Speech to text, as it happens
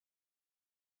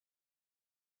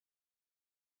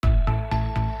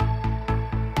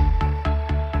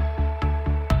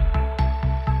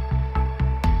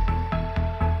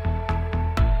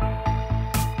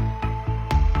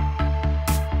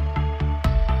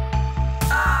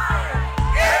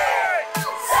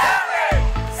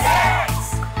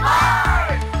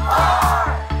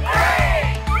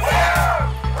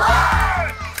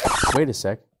Wait a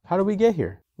sec, how did we get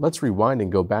here? Let's rewind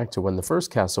and go back to when the first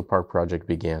Castle Park project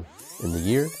began, in the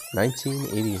year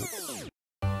 1988.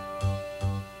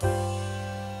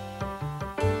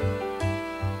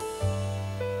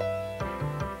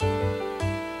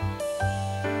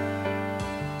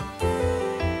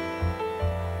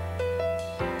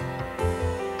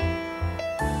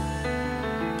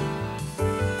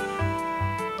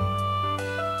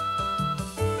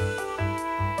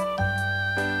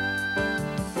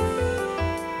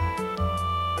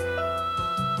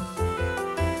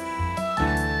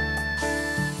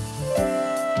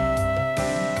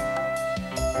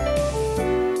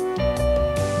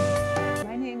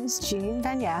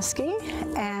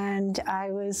 And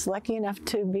I was lucky enough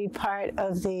to be part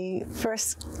of the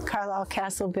first Carlisle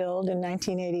Castle build in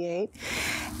 1988.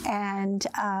 And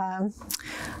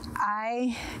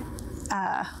I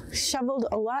shoveled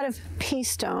a lot of pea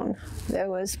stone. There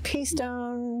was pea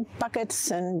stone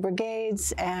buckets and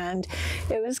brigades, and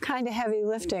it was kind of heavy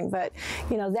lifting, but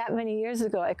you know, that many years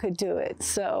ago I could do it.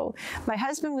 So my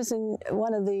husband was in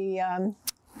one of the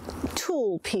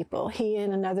tool people. He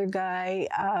and another guy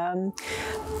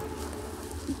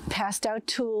passed out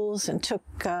tools and took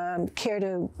care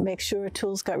to make sure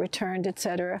tools got returned,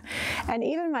 etc. And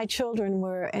even my children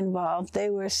were involved. They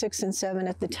were 6 and 7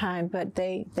 at the time, but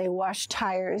they washed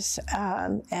tires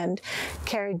and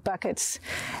carried buckets.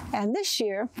 And this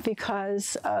year,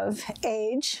 because of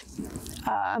age,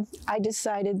 I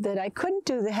decided that I couldn't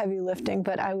do the heavy lifting,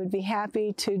 but I would be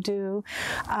happy to do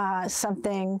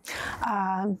something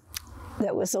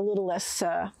that was a little less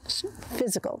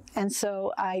physical. And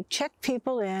so I checked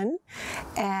people in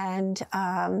and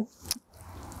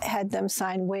had them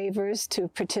sign waivers to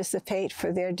participate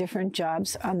for their different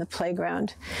jobs on the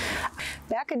playground.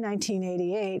 Back in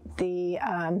 1988,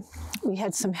 we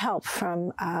had some help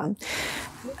from a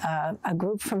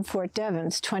group from Fort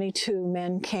Devens. 22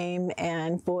 men came,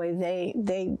 and boy, they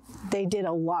did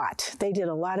a lot. They did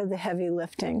a lot of the heavy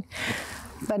lifting.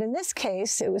 But in this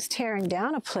case, it was tearing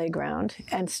down a playground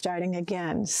and starting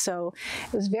again. So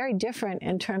it was very different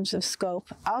in terms of scope.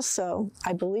 Also,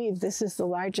 I believe this is the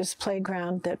largest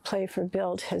playground that Play for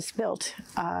Build has built,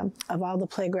 of all the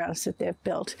playgrounds that they've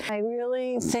built. I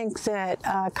really think that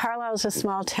Carlisle is a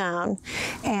small town,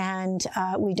 and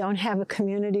we don't have a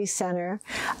community center.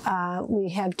 We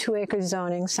have 2-acre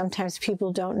zoning. Sometimes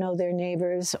people don't know their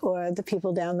neighbors or the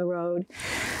people down the road.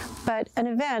 But an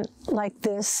event like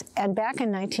this, and back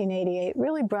in 1988,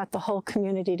 really brought the whole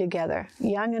community together,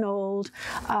 young and old.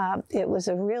 It was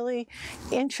a really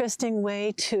interesting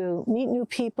way to meet new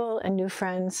people and new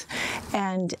friends.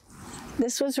 And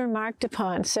this was remarked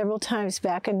upon several times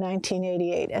back in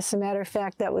 1988. As a matter of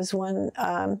fact, that was one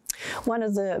of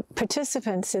the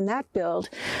participants in that build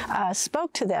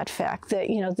spoke to that fact, that,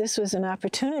 you know, this was an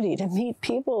opportunity to meet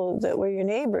people that were your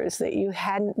neighbors that you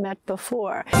hadn't met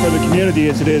before. For the community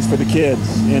as it is for the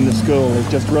kids in the school, it's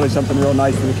just really something real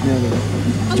nice for the community.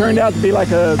 It turned out to be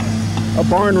like a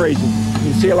barn raising.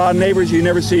 You see a lot of neighbors you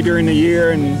never see during the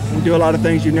year, and you do a lot of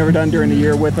things you've never done during the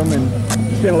year with them, and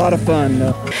it's been a lot of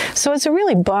fun. So it's a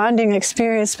really bonding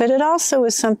experience, but it also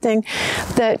is something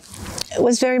that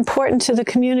was very important to the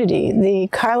community. The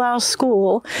Carlisle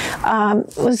School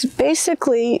was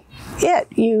basically it.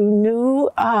 You knew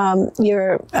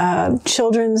your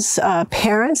children's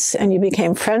parents, and you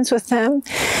became friends with them.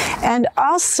 And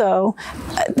also,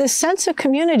 the sense of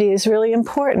community is really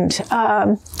important.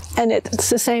 And it's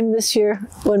the same this year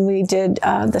when we did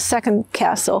the second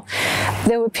castle.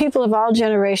 There were people of all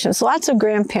generations, lots of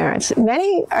grandparents.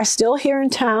 Many are still here in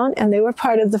town, and they were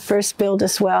part of the first build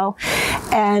as well.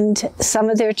 And some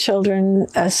of their children,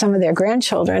 some of their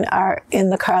grandchildren are in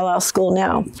the Carlisle School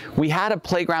now. We had a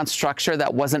playground structure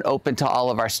that wasn't open to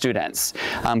all of our students.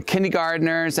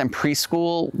 Kindergartners and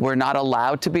preschool were not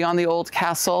allowed to be on the old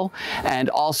castle. And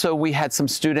also we had some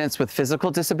students with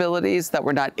physical disabilities that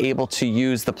were not able to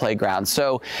use the playground.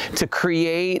 So to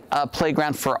create a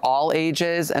playground for all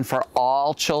ages and for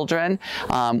all children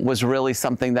was really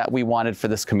something that we wanted for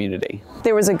this community.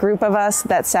 There was a group of us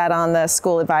that sat on the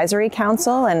school advisory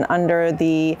council, and under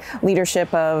the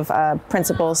leadership of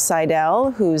Principal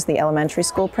Seidel, who's the elementary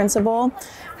school principal,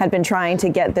 had been trying to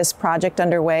get this project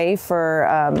underway for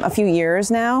a few years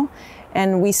now.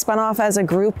 And we spun off as a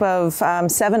group of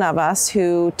 7 of us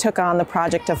who took on the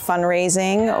project of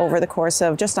fundraising over the course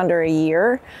of just under a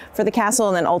year for the castle,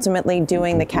 and then ultimately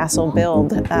doing the castle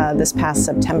build this past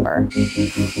September.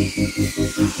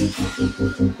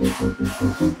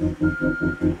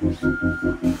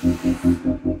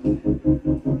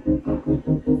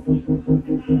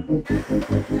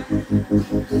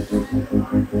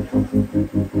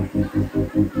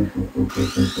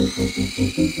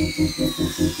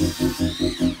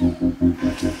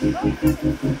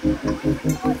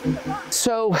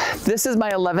 So this is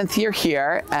my 11th year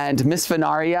here, and Miss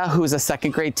Venaria, who's a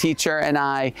second grade teacher, and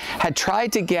I had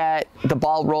tried to get the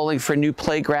ball rolling for a new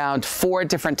playground 4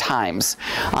 different times.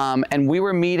 And we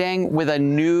were meeting with a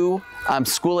new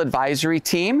school advisory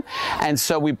team, and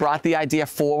so we brought the idea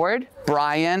forward.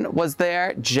 Brian was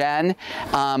there, Jen,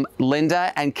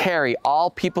 Linda, and Carrie,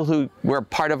 all people who were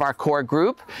part of our core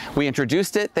group. We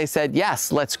introduced it. They said,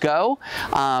 yes, let's go.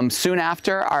 Soon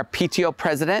after, our PTO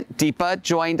president, Deepa,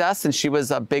 joined us, and she was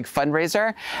a big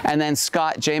fundraiser. And then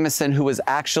Scott Jameson, who was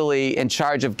actually in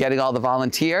charge of getting all the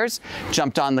volunteers,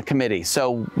 jumped on the committee.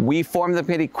 So we formed the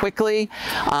committee quickly.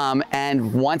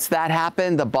 And once that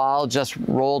happened, the ball just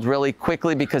rolled really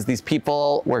quickly because these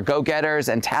people were go-getters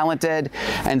and talented.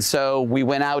 And so we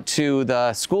went out to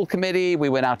the school committee, we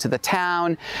went out to the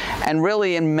town, and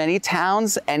really in many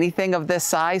towns, anything of this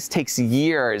size takes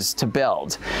years to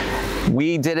build.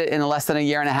 We did it in less than a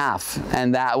year and a half,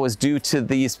 and that was due to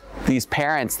these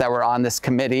parents that were on this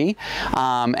committee.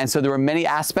 And so there were many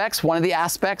aspects. One of the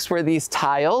aspects were these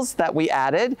tiles that we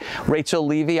added. Rachel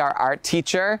Levy, our art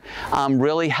teacher,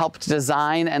 really helped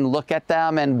design and look at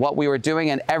them and what we were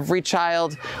doing, and every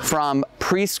child from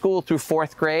preschool through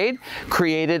 4th grade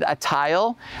created a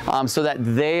tile so that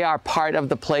they are part of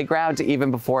the playground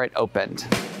even before it opened.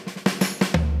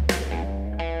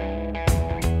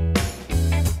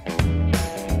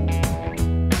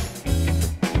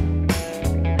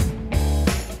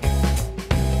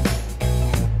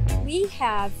 We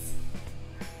have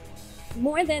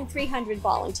more than 300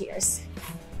 volunteers.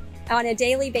 On a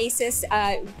daily basis,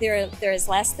 there is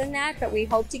less than that, but we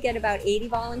hope to get about 80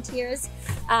 volunteers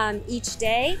each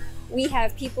day. We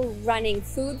have people running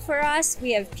food for us.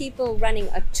 We have people running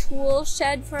a tool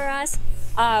shed for us.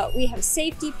 We have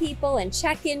safety people and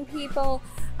check-in people.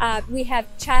 We have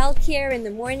childcare in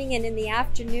the morning and in the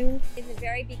afternoon. In the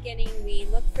very beginning, we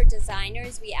looked for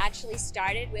designers. We actually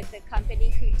started with the company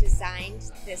who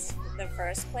designed the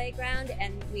first playground,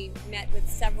 and we met with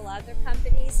several other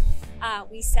companies.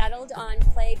 We settled on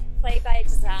Play by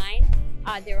Design.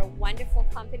 They're a wonderful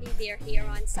company. They're here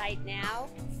on site now,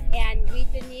 and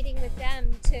we've been meeting with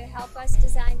them to help us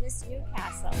design this new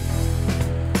castle.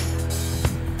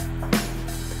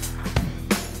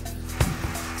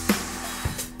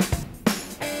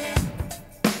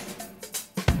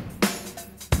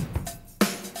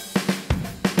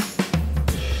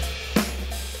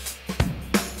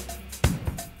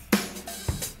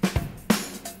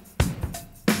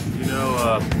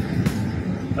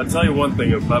 I'll tell you one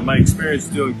thing about my experience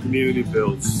doing community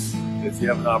builds is you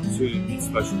have an opportunity to meet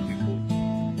special people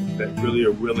that really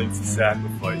are willing to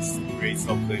sacrifice to create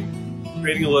something,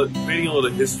 creating a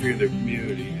little history in their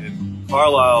community. And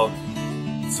Carlisle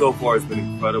so far has been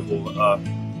incredible.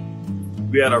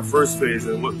 We had our first phase,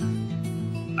 and what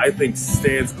I think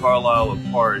stands Carlisle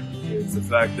apart is the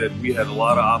fact that we had a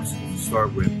lot of obstacles to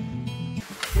start with.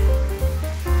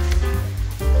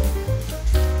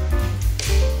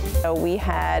 So we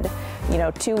had,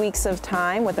 2 weeks of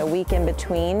time with a week in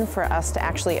between for us to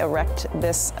actually erect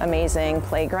this amazing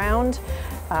playground,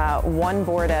 one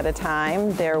board at a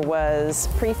time. There was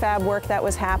prefab work that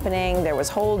was happening. There was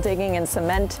hole digging and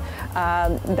cement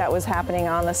that was happening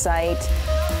on the site.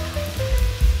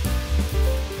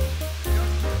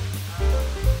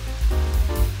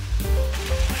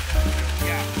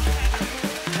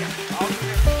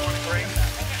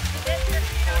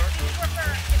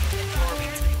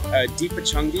 Deepa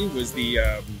Chungi was the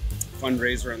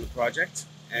fundraiser on the project,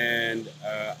 and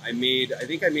I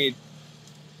think I made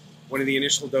one of the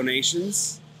initial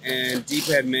donations, and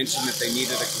Deepa had mentioned that they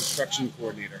needed a construction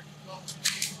coordinator.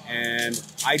 And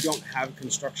I don't have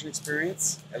construction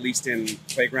experience, at least in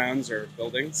playgrounds or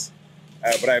buildings,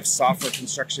 but I have software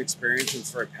construction experience, and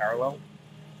it's very parallel.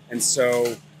 And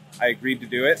so I agreed to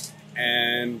do it,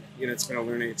 and it's been a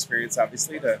learning experience,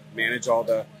 obviously, to manage all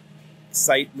the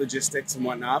site logistics and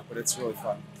whatnot, but it's really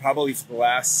fun. Probably for the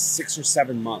last 6 or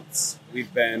 7 months,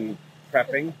 we've been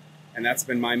prepping, and that's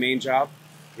been my main job,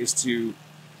 is to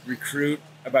recruit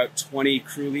about 20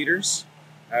 crew leaders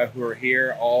who are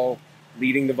here, all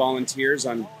leading the volunteers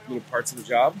on little parts of the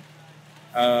job.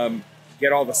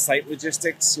 Get all the site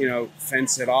logistics,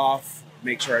 fence it off,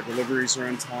 make sure our deliveries are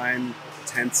on time,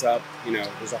 tents up,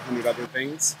 there's 100 other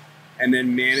things. And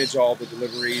then manage all the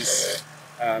deliveries,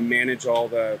 manage all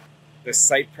the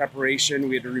site preparation.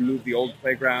 We had to remove the old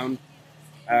playground.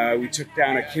 We took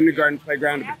down a kindergarten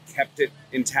playground but kept it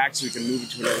intact so we can move it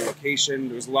to another location.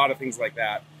 There was a lot of things like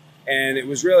that. And it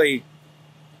was really,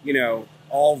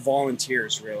 all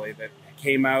volunteers really that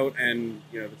came out, and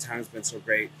the town's been so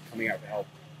great coming out to help.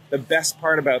 The best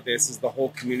part about this is the whole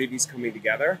community's coming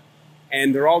together.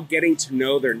 and they're all getting to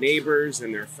know their neighbors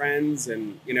and their friends,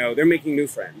 and they're making new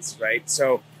friends, right?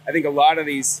 So I think a lot of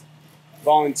these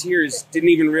volunteers didn't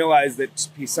even realize that to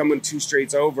be someone 2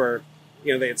 streets over,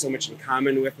 they had so much in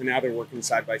common with, and now they're working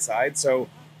side by side. So,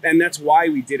 and that's why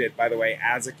we did it, by the way,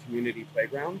 as a community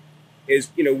playground, is,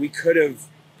 we could have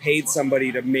paid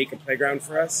somebody to make a playground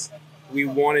for us. We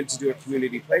wanted to do a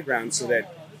community playground so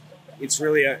that it's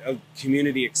really a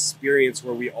community experience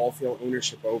where we all feel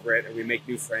ownership over it and we make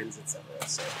new friends, etc.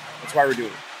 So that's why we're doing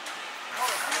it.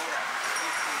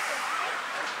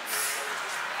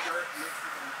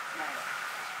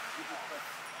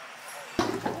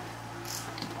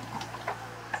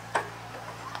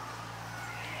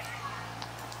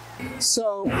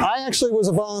 So I actually was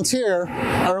a volunteer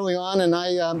early on, and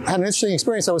I had an interesting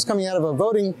experience. I was coming out of the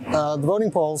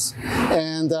voting polls,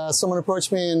 and someone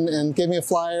approached me and gave me a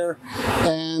flyer,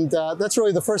 and that's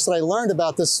really the first that I learned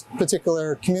about this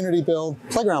particular community build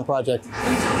playground project.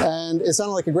 And it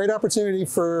sounded like a great opportunity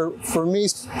for me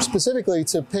specifically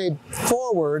to pay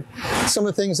forward some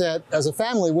of the things that, as a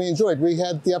family, we enjoyed. We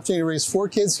had the opportunity to raise 4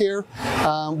 kids here.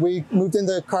 We moved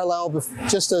into Carlisle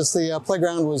just as the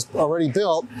playground was already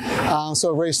built.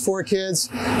 So I raised 4 kids,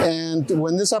 and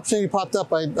when this opportunity popped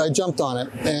up, I jumped on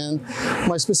it. And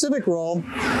my specific role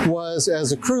was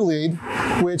as a crew lead,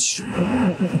 which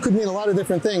could mean a lot of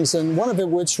different things. And one of it,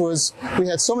 which was, we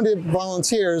had so many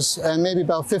volunteers, and maybe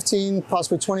about 15,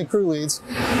 possibly 20 crew leads.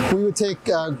 We would take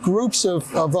groups of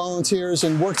volunteers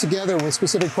and work together with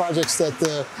specific projects that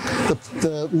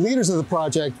the leaders of the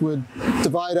project would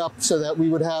divide up, so that we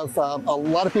would have a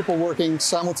lot of people working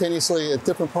simultaneously at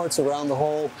different parts around the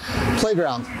whole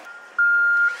playground.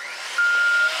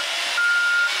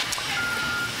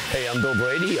 Hey, I'm Bill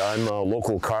Brady. I'm a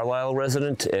local Carlisle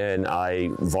resident, and I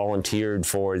volunteered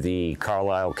for the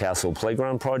Carlisle Castle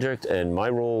Playground project, and my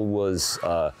role was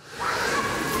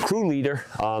crew leader.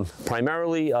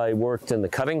 Primarily, I worked in the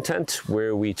cutting tent,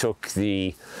 where we took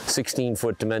the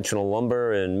 16-foot dimensional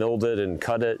lumber and milled it and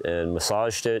cut it and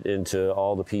massaged it into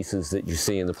all the pieces that you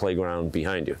see in the playground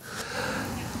behind you.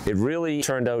 It really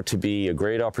turned out to be a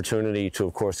great opportunity to,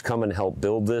 of course, come and help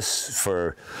build this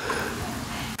for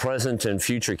present and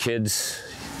future kids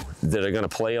that are going to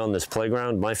play on this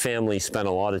playground. My family spent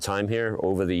a lot of time here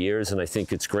over the years, and I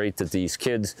think it's great that these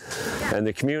kids and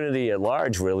the community at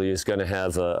large really is going to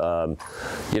have a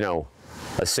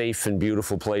safe and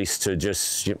beautiful place to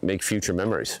just make future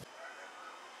memories.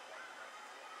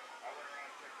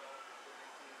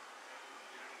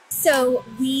 So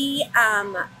we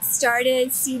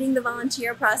started seeding the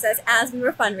volunteer process as we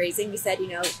were fundraising. We said,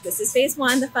 this is phase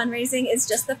 1. The fundraising is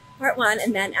just the part 1.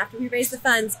 And then after we raise the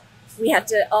funds, we have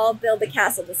to all build the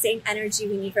castle. The same energy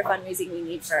we need for fundraising, we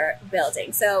need for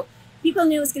building. So people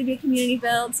knew it was going to be a community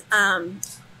build.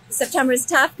 September is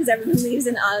tough because everyone leaves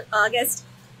in August.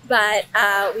 But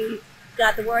we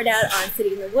got the word out on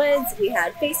City in the Woods. We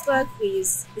had Facebook. We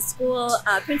used the school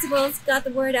principals got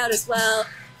the word out as well.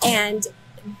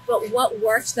 But what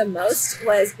worked the most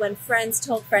was when friends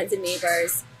told friends and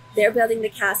neighbors, they're building the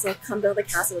castle, come build a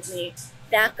castle with me.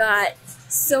 That got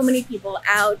so many people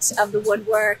out of the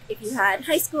woodwork. If you had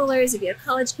high schoolers, if you had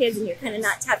college kids and you're kind of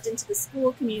not tapped into the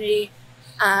school community,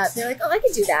 they're like, oh, I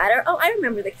could do that. Or, oh, I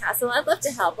remember the castle, I'd love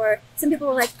to help. Or some people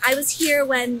were like, I was here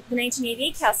when the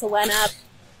 1988 castle went up.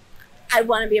 I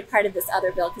want to be a part of this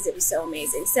other build because it was so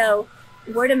amazing. So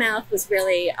word of mouth was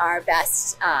really our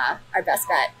best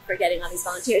bet for getting all these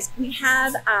volunteers. We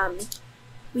have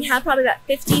probably about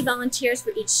 50 volunteers for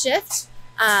each shift.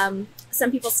 Some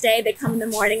people stay, they come in the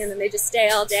morning and then they just stay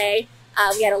all day.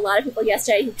 We had a lot of people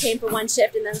yesterday who came for one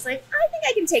shift and then was like, I think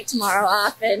I can take tomorrow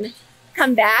off and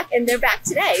come back, and they're back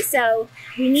today. So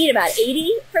we need about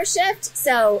 80 per shift.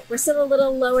 So we're still a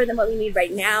little lower than what we need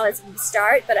right now as we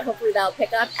start, but hopefully that'll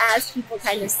pick up as people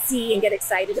kind of see and get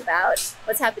excited about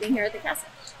what's happening here at the castle.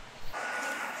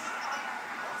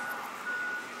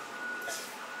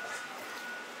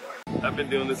 I've been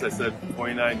doing this, I said,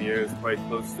 29 years, probably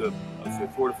close to, I'd say,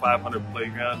 400 to 500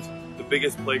 playgrounds. The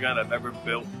biggest playground I've ever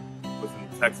built was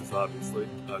in Texas, obviously,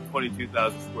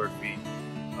 22,000 square feet.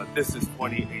 This is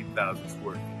 28,000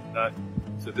 square feet.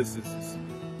 So this is just,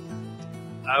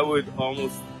 I would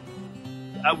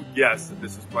guess that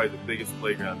this is probably the biggest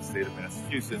playground in the state of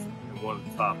Massachusetts and one of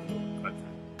the top in the country.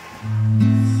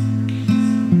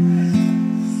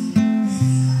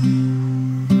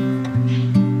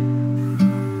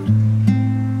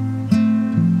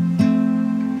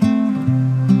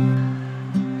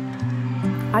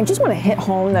 I just want to hit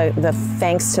home the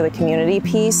thanks to the community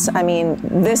piece. I mean,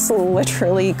 this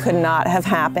literally could not have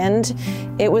happened.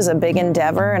 It was a big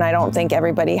endeavor, and I don't think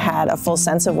everybody had a full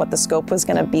sense of what the scope was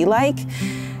going to be like.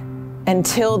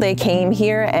 until they came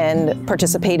here and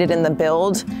participated in the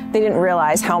build, they didn't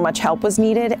realize how much help was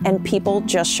needed, and people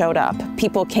just showed up.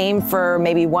 People came for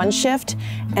maybe one shift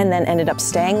and then ended up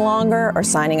staying longer or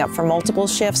signing up for multiple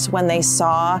shifts when they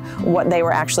saw what they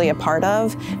were actually a part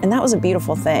of. And that was a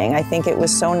beautiful thing. I think it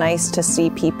was so nice to see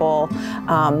people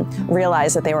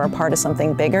realize that they were a part of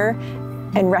something bigger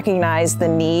and recognize the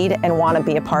need and want to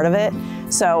be a part of it.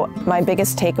 So my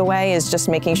biggest takeaway is just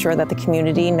making sure that the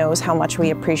community knows how much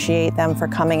we appreciate them for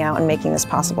coming out and making this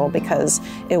possible, because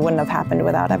it wouldn't have happened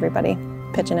without everybody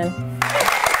pitching in.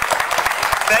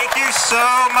 Thank you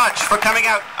so much for coming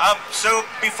out. So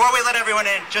before we let everyone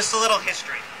in, just a little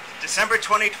history. December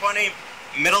 2020,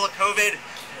 middle of COVID,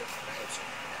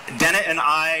 Dennett and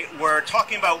I were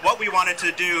talking about what we wanted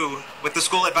to do with the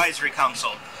School Advisory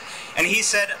Council. And he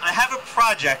said, I have a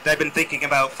project I've been thinking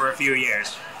about for a few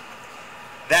years.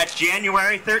 That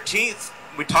January 13th,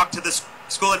 we talked to the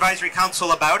School Advisory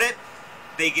Council about it.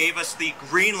 They gave us the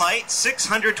green light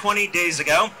 620 days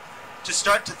ago to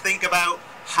start to think about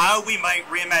how we might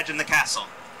reimagine the castle.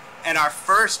 And our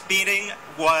first meeting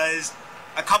was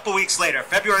a couple weeks later,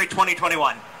 February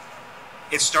 2021.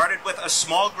 It started with a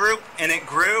small group and it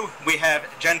grew. We have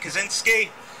Jen Kaczynski,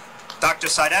 Dr.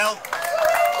 Seidel,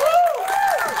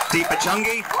 Deepa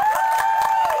Chungi,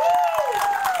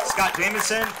 Scott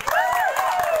Jameson,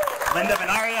 Linda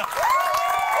Benaria,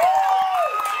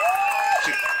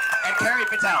 and Carrie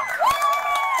Patel.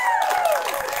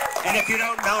 And if you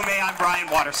don't know me, I'm Brian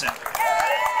Watterson.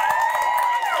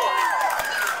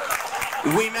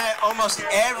 We met almost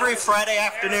every Friday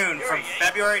afternoon from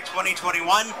February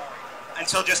 2021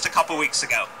 until just a couple weeks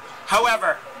ago.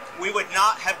 However, we would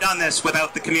not have done this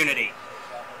without the community.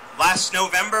 Last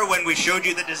November, when we showed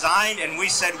you the design and we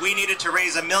said we needed to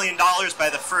raise $1 million by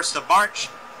the 1st of March,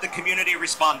 the community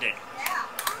responded.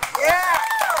 Yeah.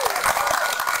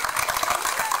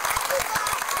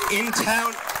 In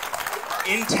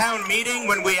town meeting,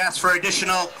 when we asked for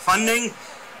additional funding,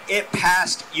 it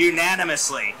passed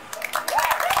unanimously.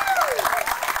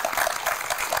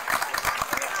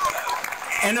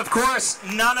 And of course,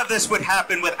 none of this would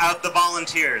happen without the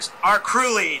volunteers, our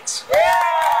crew leads. Yeah.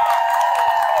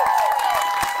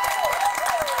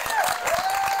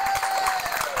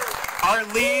 Our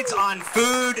leads on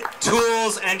food,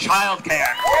 tools, and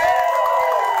childcare.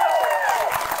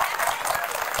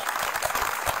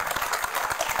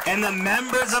 And the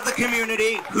members of the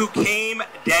community who came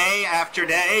day after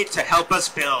day to help us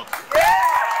build.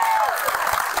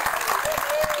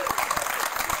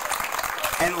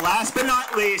 And last but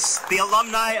not least, the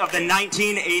alumni of the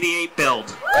 1988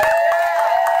 build.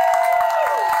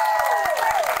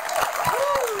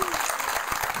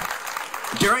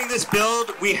 During this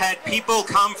build, we had people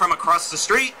come from across the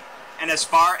street and as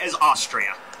far as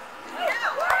Austria.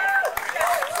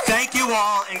 Thank you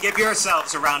all, and give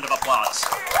yourselves a round of applause.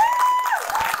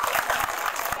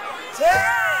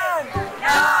 10,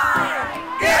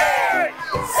 9, 8,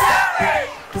 7,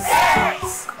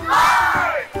 6,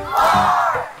 5, 4,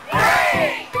 3,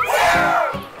 2,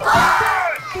 1.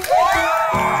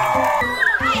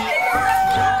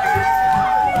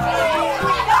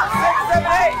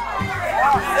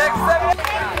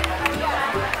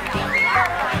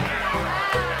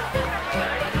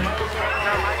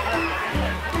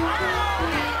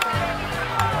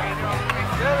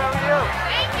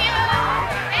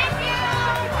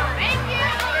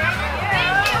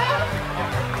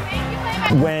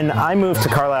 When I moved to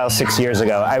Carlisle 6 years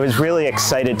ago, I was really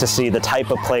excited to see the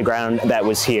type of playground that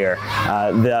was here.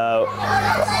 The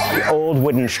old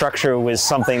wooden structure was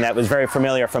something that was very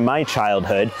familiar from my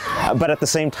childhood, but at the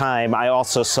same time, I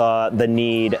also saw the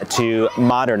need to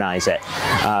modernize it.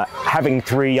 Having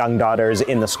 3 young daughters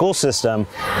in the school system,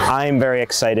 I'm very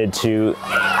excited to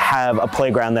have a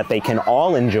playground that they can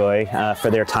all enjoy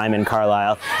for their time in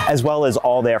Carlisle, as well as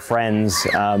all their friends,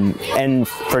 and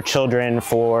for children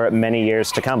for many years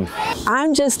to come.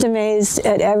 I'm just amazed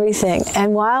at everything,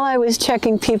 and while I was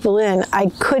checking people in,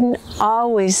 I couldn't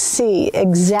always see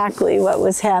exactly what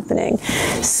was happening.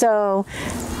 So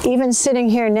even sitting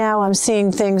here now, I'm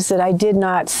seeing things that I did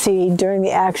not see during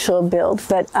the actual build.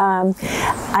 But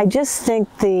I just think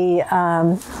the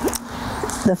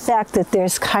fact that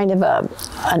there's kind of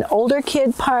an older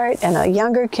kid part and a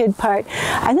younger kid part,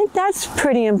 I think that's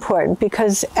pretty important,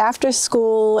 because after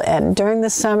school and during the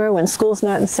summer when school's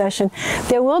not in session,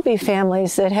 there will be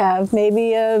families that have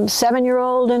maybe a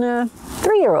 7-year-old and a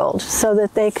 3-year-old, so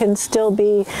that they can still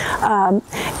be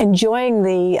enjoying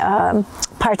the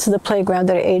parts of the playground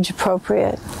that are age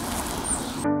appropriate.